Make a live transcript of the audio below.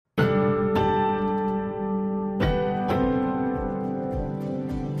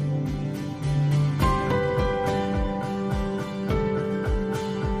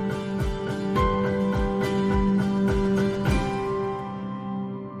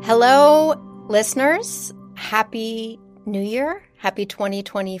Hello, listeners. Happy New Year. Happy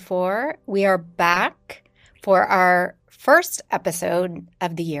 2024. We are back for our first episode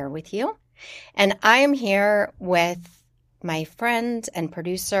of the year with you. And I am here with my friend and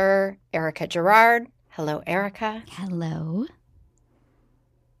producer, Erica Gerard. Hello, Erica. Hello.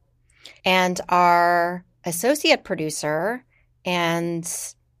 And our associate producer and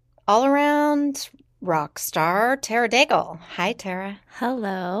all-around rock star, Tara Daigle. Hi, Tara.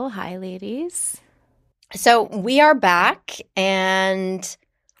 Hello. Hi, ladies. So we are back and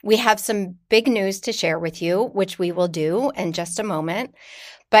we have some big news to share with you, which we will do in just a moment.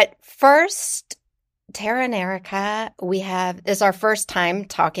 But first, Tara and Erica, this is our first time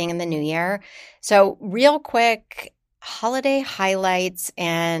talking in the new year. So real quick, holiday highlights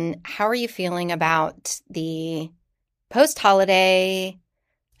and how are you feeling about the post-holiday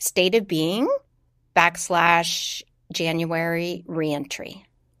state of being / January reentry?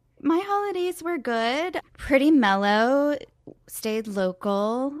 My holidays were good, pretty mellow, stayed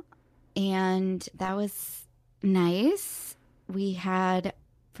local, and that was nice. We had,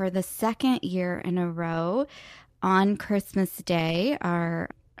 for the second year in a row, on Christmas Day, our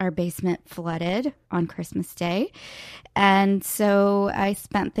basement flooded on Christmas Day. And so I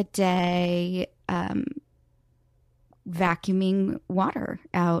spent the day vacuuming water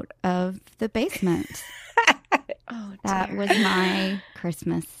out of the basement. That was my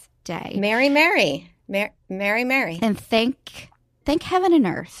Christmas day. Merry. And thank heaven and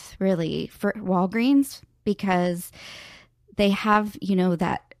earth, really, for Walgreens, because they have,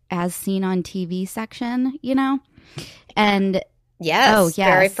 that as seen on TV section, and yes,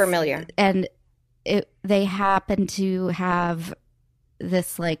 very familiar. And they happen to have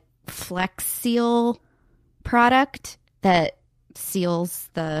this like Flex Seal product that seals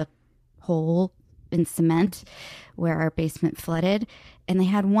the hole in cement where our basement flooded, and they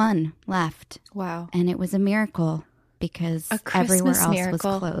had one left. Wow. And it was a miracle because everywhere else was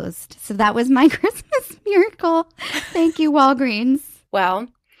closed. So that was my Christmas miracle. Thank you, Walgreens. Well,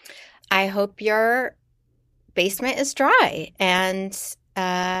 I hope your basement is dry, and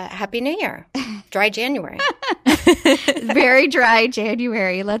Happy New Year. Dry January. Very dry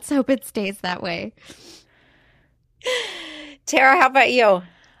January. Let's hope it stays that way. Tara, how about you?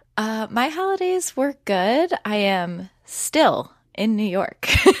 My holidays were good. I am still in New York.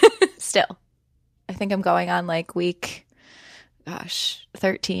 Still. I think I'm going on like week,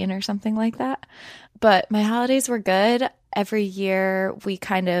 13 or something like that. But my holidays were good. Every year we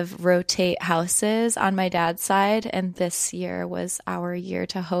kind of rotate houses on my dad's side, and this year was our year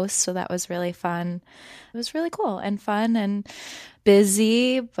to host, so that was really fun. It was really cool and fun and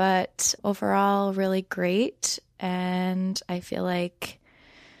busy, but overall really great. And I feel like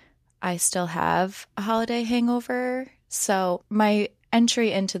I still have a holiday hangover. So my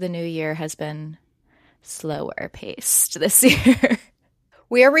entry into the new year has been slower paced this year.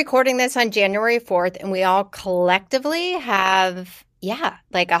 We are recording this on January 4th, and we all collectively have,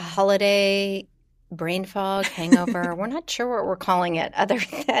 like a holiday brain fog, hangover. We're not sure what we're calling it other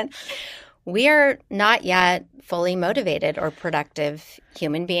than we are not yet fully motivated or productive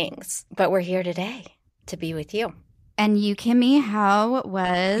human beings, but we're here today to be with you. And you, Kimmy, how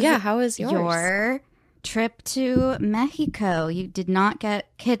was your trip to Mexico? You did not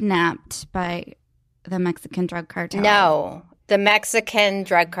get kidnapped by the Mexican drug cartel. No, the Mexican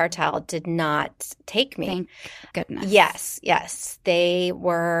drug cartel did not take me. Thank goodness. Yes. They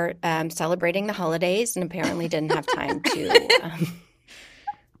were celebrating the holidays and apparently didn't have time to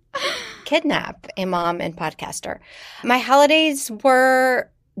kidnap a mom and podcaster. My holidays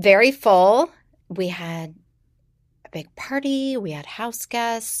were very full. We had a big party. We had house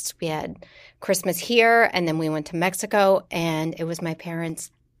guests. We had Christmas here, and then we went to Mexico, and it was my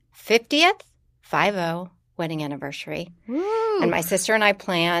parents' 50th, 50, wedding anniversary. Woo. And my sister and I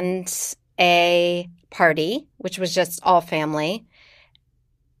planned a party, which was just all family.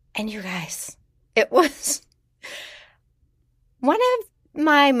 And you guys, it was one of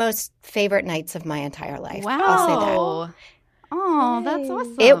my most favorite nights of my entire life. Wow. I'll say that. Oh, that's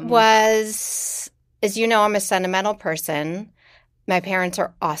awesome. It was, as you know, I'm a sentimental person. My parents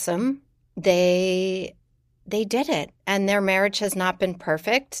are awesome. They did it. And their marriage has not been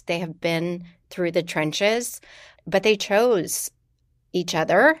perfect. They have been through the trenches, but they chose each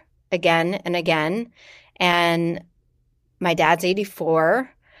other again and again. And my dad's 84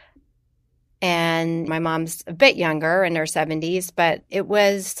 and my mom's a bit younger, in her 70s, but it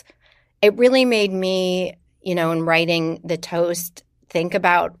really made me, in writing the toast, think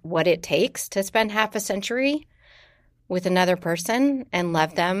about what it takes to spend half a century with another person and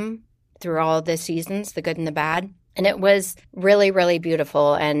love them through all the seasons, the good and the bad. And it was really, really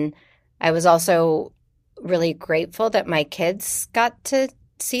beautiful. And I was also really grateful that my kids got to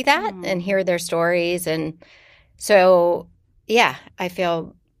see that and hear their stories. And so, yeah, I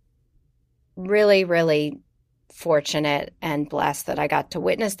feel really, really fortunate and blessed that I got to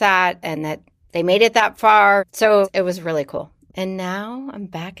witness that and that they made it that far. So it was really cool. And now I'm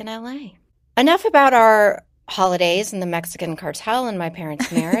back in LA. Enough about our holidays and the Mexican cartel and my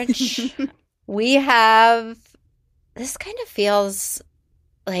parents' marriage. We have, this kind of feels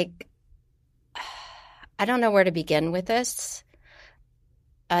like, I don't know where to begin with this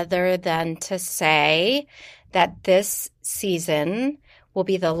other than to say that this season will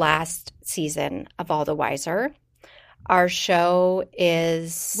be the last season of All the Wiser. Our show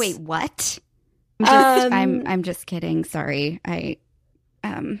is... Wait, what? I'm just kidding. Sorry.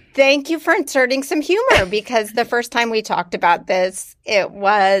 Thank you for inserting some humor, because the first time we talked about this, it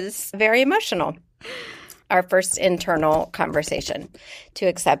was very emotional. Our first internal conversation to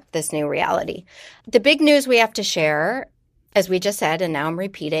accept this new reality. The big news we have to share, as we just said, and now I'm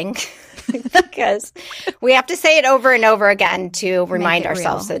repeating, because we have to say it over and over again to remind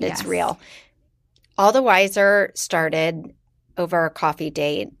ourselves that it's real. All the Wiser started over a coffee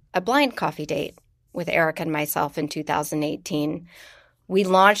date, a blind coffee date with Erica and myself in 2018. We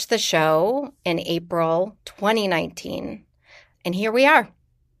launched the show in April 2019. And here we are,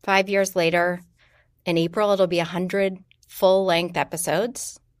 5 years later. In April, it'll be 100 full-length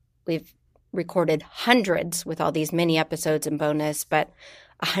episodes. We've recorded hundreds with all these mini episodes and bonus, but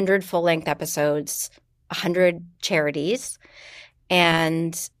 100 full-length episodes, 100 charities.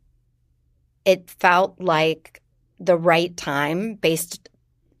 And it felt like the right time based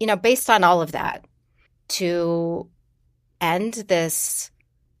on all of that to end this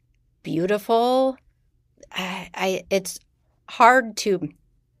beautiful, it's hard to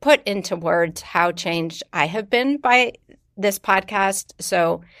put into words how changed I have been by this podcast.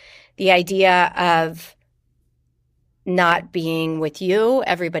 So the idea of not being with you,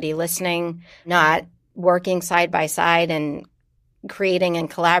 everybody listening, not working side by side and creating and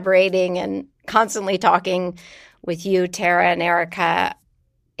collaborating and constantly talking with you, Tara and Erica,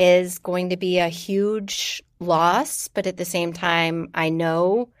 is going to be a huge loss. But at the same time, I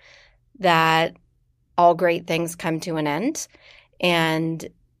know that all great things come to an end. And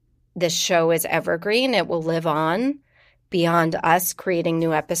this show is evergreen. It will live on beyond us creating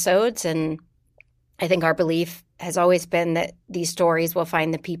new episodes. And I think our belief has always been that these stories will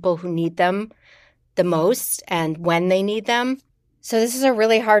find the people who need them the most and when they need them. So this is a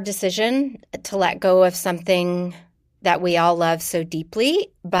really hard decision to let go of something that we all love so deeply,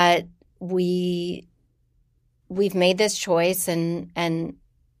 but we've made this choice and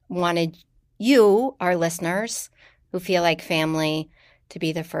wanted you, our listeners, who feel like family, to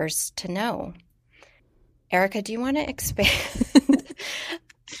be the first to know. Erica, do you want to expand?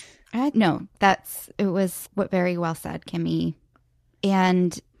 No, it was what very well said, Kimmy.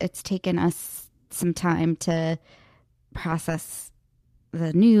 And it's taken us some time to process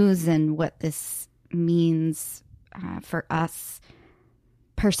the news and what this means for us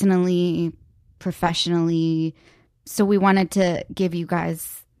personally, professionally. So we wanted to give you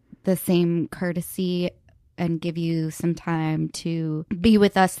guys the same courtesy and give you some time to be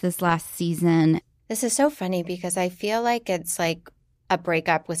with us this last season. This is so funny because I feel like it's like a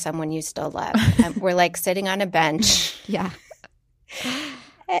breakup with someone you still love. We're like sitting on a bench. Yeah.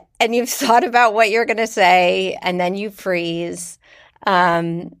 And you've thought about what you're going to say, and then you freeze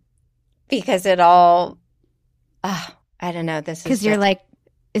because it all, I don't know. Because you're like,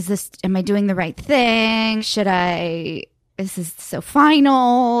 am I doing the right thing? Is this so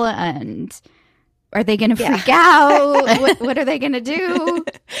final? And are they going to freak out? What are they going to do?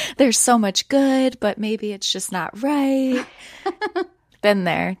 There's so much good, but maybe it's just not right. Been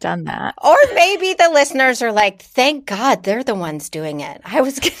there, done that. Or maybe the listeners are like, thank God they're the ones doing it. I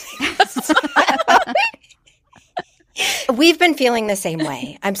was kidding. We've been feeling the same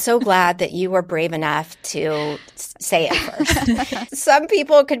way. I'm so glad that you were brave enough to say it first. Some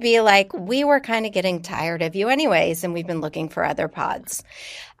people could be like, we were kind of getting tired of you anyways, and we've been looking for other pods.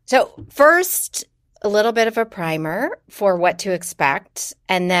 So first, a little bit of a primer for what to expect.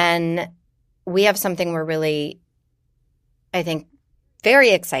 And then we have something we're really, I think,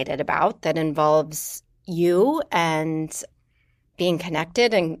 very excited about that involves you and being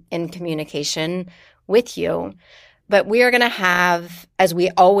connected and in communication with you. But we are going to have, as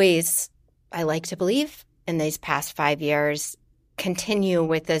we always, I like to believe, in these past 5 years, continue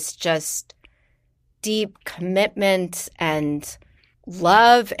with this just deep commitment and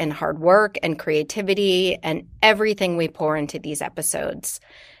love and hard work and creativity and everything we pour into these episodes.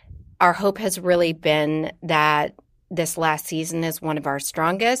 our hope has really been that this last season is one of our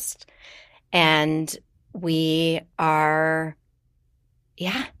strongest. And we are,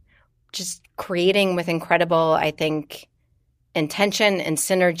 just creating with incredible, I think, intention and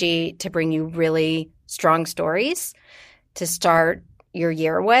synergy to bring you really strong stories to start your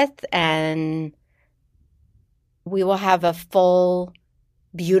year with. And we will have a full,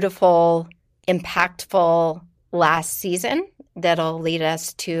 beautiful, impactful last season that'll lead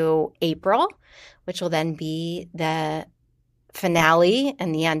us to April, which will then be the finale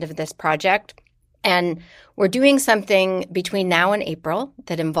and the end of this project. And we're doing something between now and April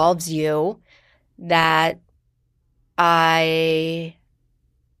that involves you that I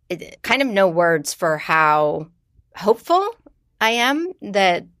kind of no words for how hopeful I am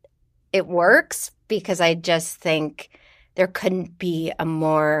that it works, because I just think there couldn't be a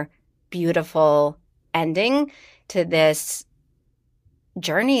more beautiful ending to this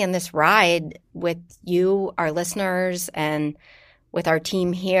journey and this ride with you, our listeners, and with our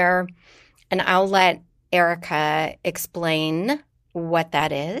team here. And I'll let Erica explain what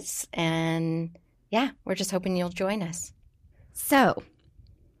that is. And we're just hoping you'll join us. So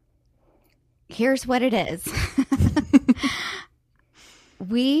here's what it is.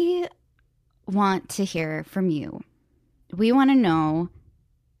 We want to hear from you. We want to know,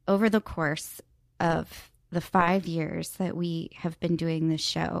 over the course of the 5 years that we have been doing this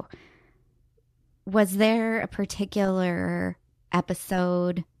show, was there a particular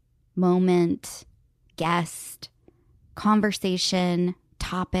episode, moment, guest, conversation,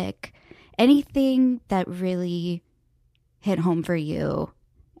 topic, anything that really hit home for you,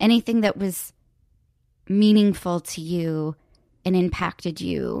 anything that was meaningful to you and impacted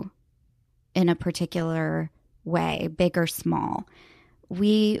you in a particular way, big or small?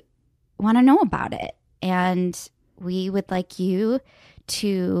 We want to know about it. And we would like you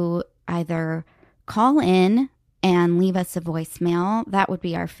to either call in and leave us a voicemail. That would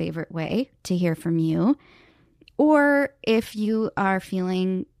be our favorite way to hear from you. Or if you are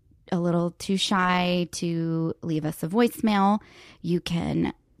feeling a little too shy to leave us a voicemail, you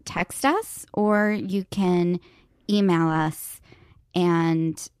can text us or you can email us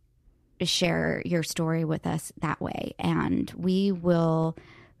and share your story with us that way. And we will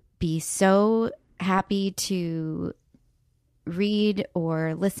be so happy to read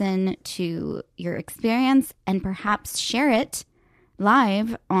or listen to your experience and perhaps share it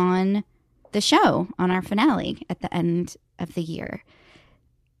live on the show, on our finale at the end of the year.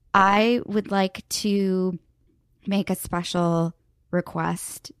 I would like to make a special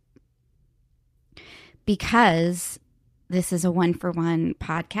request, because this is a 1-for-1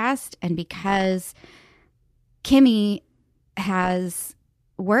 podcast and because Kimmy has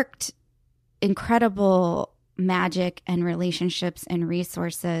worked incredible magic and relationships and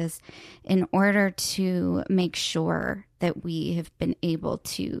resources in order to make sure that we have been able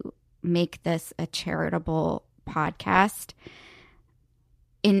to make this a charitable podcast.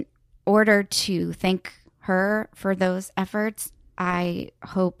 In order to thank her for those efforts, I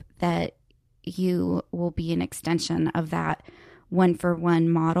hope that you will be an extension of that 1-for-1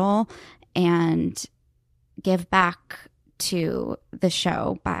 model and give back to the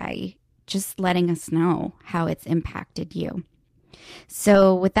show by just letting us know how it's impacted you.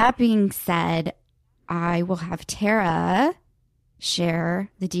 So with that being said, I will have Tara share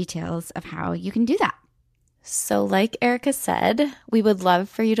the details of how you can do that. So like Erica said, we would love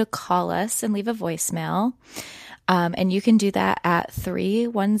for you to call us and leave a voicemail. And you can do that at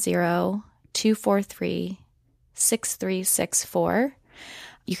 310-243-6364.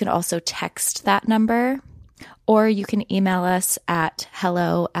 You can also text that number, or you can email us at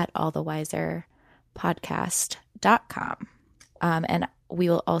hello@allthewiserpodcast.com. And we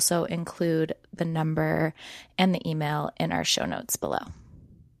will also include the number and the email in our show notes below.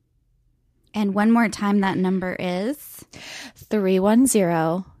 And one more time, that number is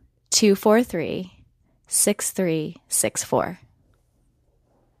 310-243-6364.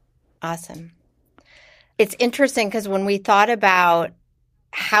 Awesome. It's interesting because when we thought about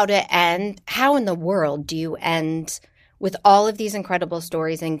how to end, how in the world do you end with all of these incredible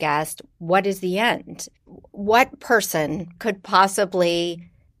stories and guests? What is the end? What person could possibly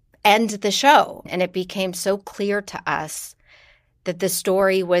end the show? And it became so clear to us that the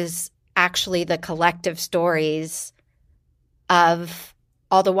story was actually the collective stories of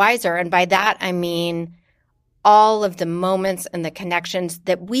All the Wiser. And by that, I mean all of the moments and the connections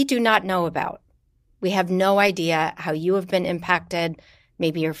that we do not know about. We have no idea how you have been impacted,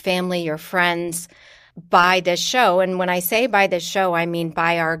 maybe your family, your friends, by this show. And when I say by this show, I mean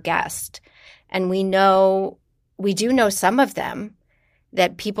by our guest. And we do know some of them.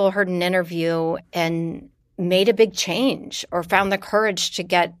 that people heard an interview and made a big change or found the courage to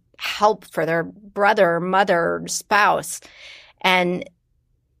get help for their brother, mother, spouse. And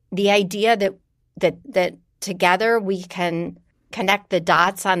the idea that together we can connect the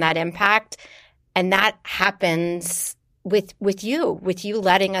dots on that impact, and that happens with you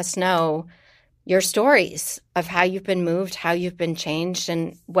letting us know your stories of how you've been moved, how you've been changed,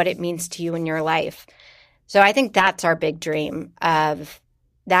 and what it means to you in your life. So I think that's our big dream of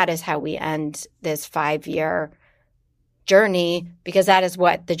that is how we end this 5-year journey, because that is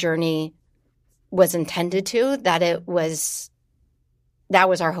what the journey was intended to, that was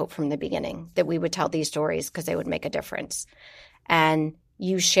our hope from the beginning, that we would tell these stories because they would make a difference. And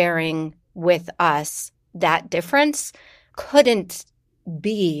you sharing with us that difference couldn't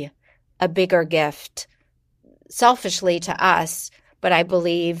be a bigger gift selfishly to us, but I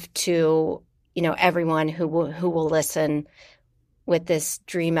believe to, everyone who will listen with this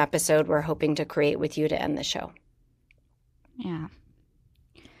dream episode we're hoping to create with you to end the show. Yeah.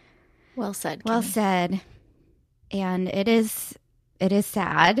 Well said. Well Kimmy. said. And it is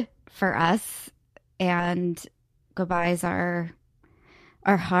sad for us, and goodbyes are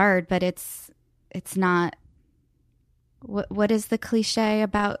hard, but it's not. What is the cliche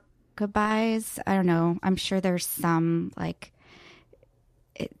about goodbyes? I don't know. I'm sure there's some, like,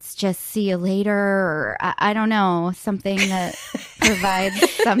 it's just see you later, or I don't know, something that provides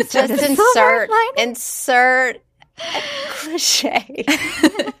some sort just of insert a cliche.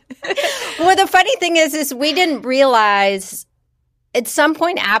 Well, the funny thing is we didn't realize at some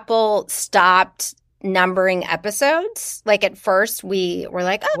point Apple stopped numbering episodes. Like at first we were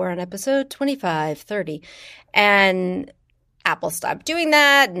like, oh, we're on episode 25, 30. And Apple stopped doing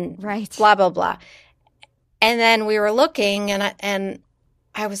that and right. Blah, blah, blah. And then we were looking and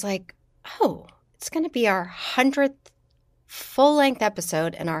I was like, oh, it's going to be our 100th full-length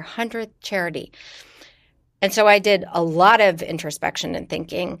episode and our 100th charity. And so I did a lot of introspection and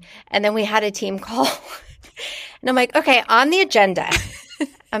thinking. And then we had a team call. And I'm like, okay, on the agenda,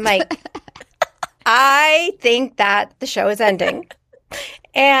 I'm like, I think that the show is ending.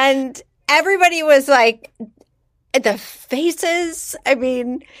 And everybody was like, the faces, I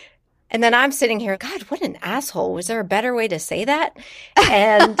mean, and then I'm sitting here, God, what an asshole. Was there a better way to say that?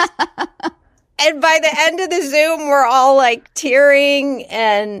 And and by the end of the Zoom, we're all like tearing,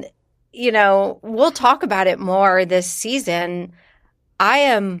 and we'll talk about it more this season. I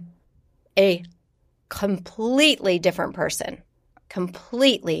am a completely different person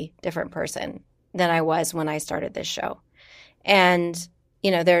than I was when I started this show. And,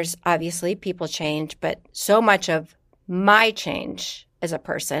 there's obviously people change, but so much of my change as a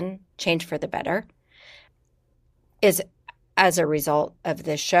person, change for the better, is as a result of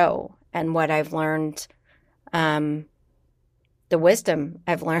this show and what I've learned, the wisdom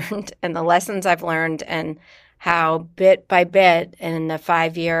I've learned and the lessons I've learned, and how bit by bit in the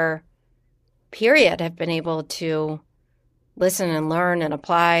 5-year period I've been able to listen and learn and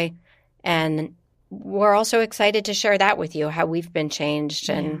apply. And we're also excited to share that with you, how we've been changed.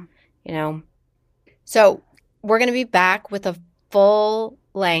 And, so we're going to be back with a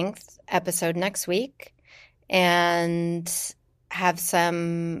full-length episode next week and have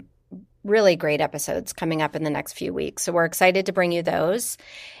some really great episodes coming up in the next few weeks. So we're excited to bring you those.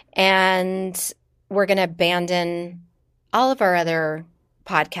 And we're going to abandon all of our other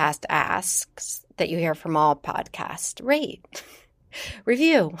podcast asks that you hear from all podcasts. Rate,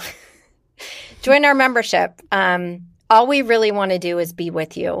 review, join our membership. All we really want to do is be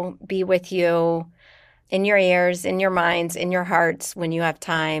with you in your ears, in your minds, in your hearts when you have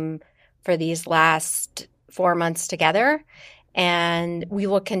time for these last 4 months together. And we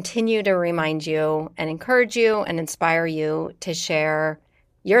will continue to remind you and encourage you and inspire you to share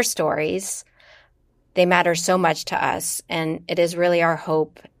your stories. They matter so much to us. And it is really our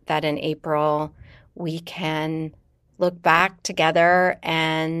hope that in April we can look back together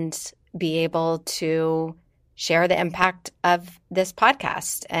and be able to share the impact of this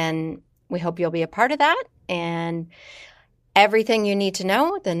podcast. And we hope you'll be a part of that. And everything you need to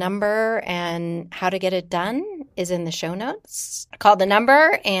know, the number and how to get it done, is in the show notes. Call the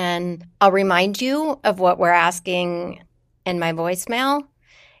number and I'll remind you of what we're asking in my voicemail.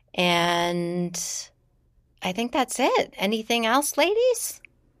 And I think that's it. Anything else, ladies?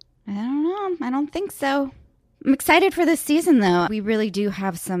 I don't know. I don't think so. I'm excited for this season, though. We really do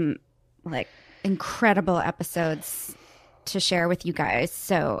have some incredible episodes to share with you guys.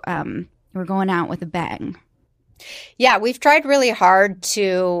 So we're going out with a bang. Yeah, we've tried really hard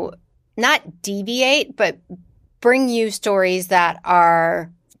to not deviate, but bring you stories that are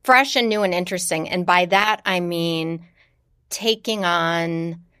fresh and new and interesting. And by that, I mean taking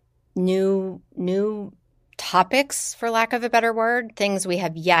on new topics, for lack of a better word, things we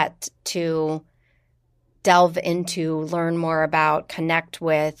have yet to delve into, learn more about, connect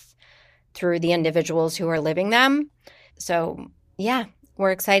with through the individuals who are living them. So, yeah,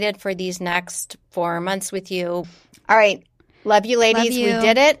 we're excited for these next 4 months with you. All right. Love you, ladies. Love you. We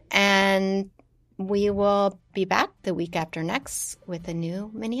did it. And we will be back the week after next with a new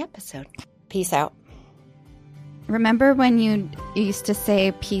mini episode. Peace out. Remember when you used to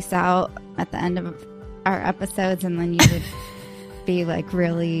say peace out at the end of our episodes, and then you would be like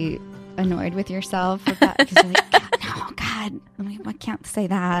really annoyed with yourself about because you're like, God, I can't say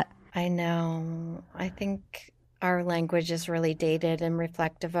that. I know. I think our language is really dated and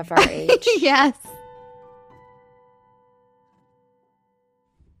reflective of our age. Yes.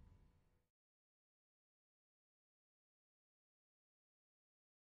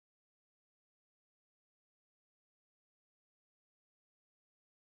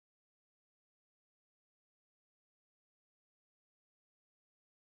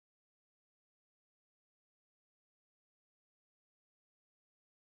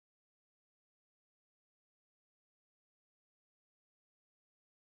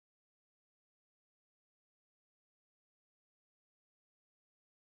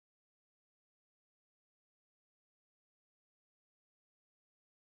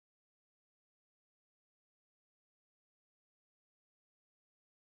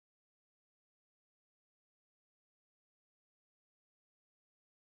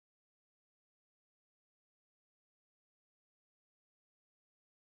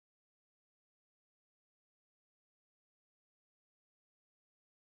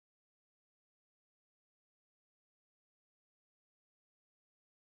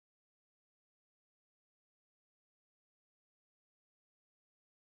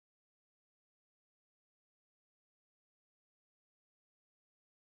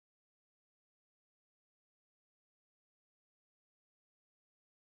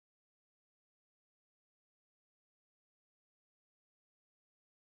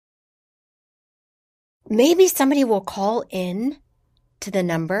 Maybe somebody will call in to the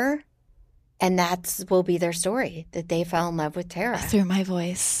number and will be their story, that they fell in love with Tara. Through my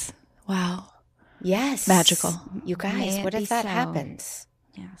voice. Wow. Yes. Magical. You guys, what if that happens?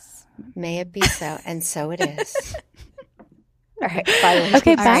 Yes. May it be so. And so it is. All right. Bye.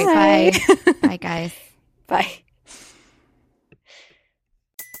 Okay, All bye. right, bye. Bye, guys. Bye.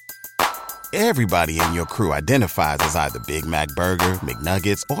 Everybody in your crew identifies as either Big Mac Burger,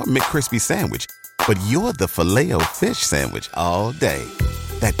 McNuggets, or McCrispy Sandwich. But you're the Filet-O-Fish Sandwich all day.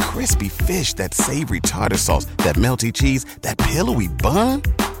 That crispy fish, that savory tartar sauce, that melty cheese, that pillowy bun.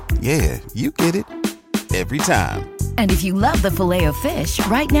 Yeah, you get it. Every time. And if you love the Filet-O-Fish,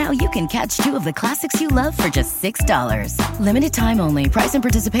 right now you can catch 2 of the classics you love for just $6. Limited time only. Price and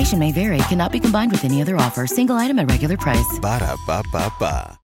participation may vary. Cannot be combined with any other offer. Single item at regular price. Ba-da-ba-ba-ba.